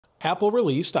Apple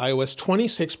released iOS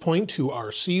 26.2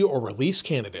 RC or Release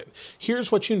Candidate.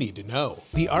 Here's what you need to know.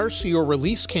 The RC or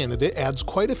Release Candidate adds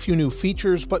quite a few new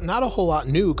features, but not a whole lot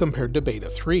new compared to Beta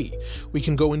 3. We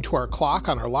can go into our clock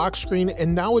on our lock screen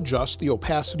and now adjust the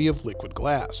opacity of liquid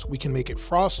glass. We can make it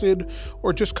frosted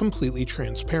or just completely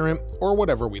transparent or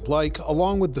whatever we'd like,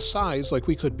 along with the size like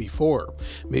we could before.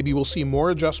 Maybe we'll see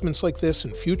more adjustments like this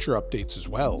in future updates as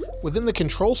well. Within the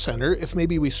control center, if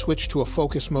maybe we switch to a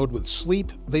focus mode with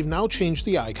sleep, they've now changed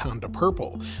the icon to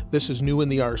purple. This is new in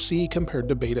the RC compared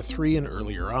to Beta 3 and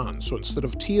earlier on, so instead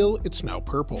of teal, it's now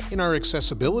purple. In our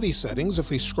accessibility settings, if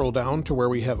we scroll down to where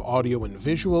we have audio and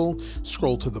visual,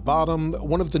 scroll to the bottom,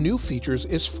 one of the new features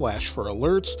is flash for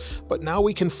alerts, but now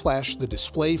we can flash the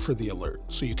display for the alert.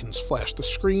 So you can flash the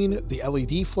screen, the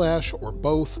LED flash, or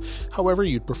both, however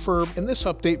you'd prefer, and this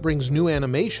update brings new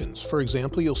animations. For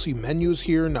example, you'll see menus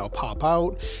here now pop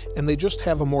out, and they just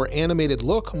have a more animated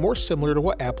look, more similar to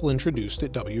what Apple introduced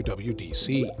at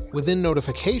WWDC. Within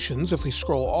notifications, if we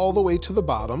scroll all the way to the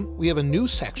bottom, we have a new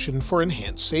section for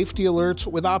enhanced safety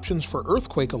alerts with options for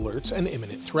earthquake alerts and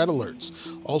imminent threat alerts.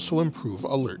 Also improve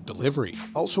alert delivery.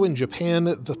 Also in Japan,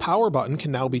 the power button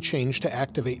can now be changed to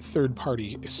activate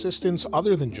third-party assistance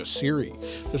other than just Siri.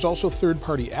 There's also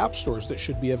third-party app stores that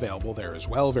should be available there as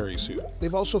well very soon.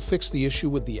 They've also fixed the issue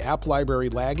with the app library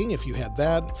lagging if you had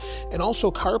that, and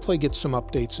also CarPlay gets some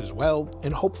updates as well,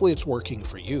 and hopefully it's working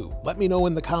for you. Let me know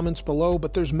in the comments below,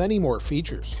 but there's many more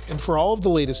features. And for all of the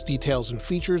latest details and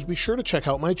features, be sure to check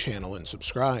out my channel and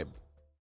subscribe.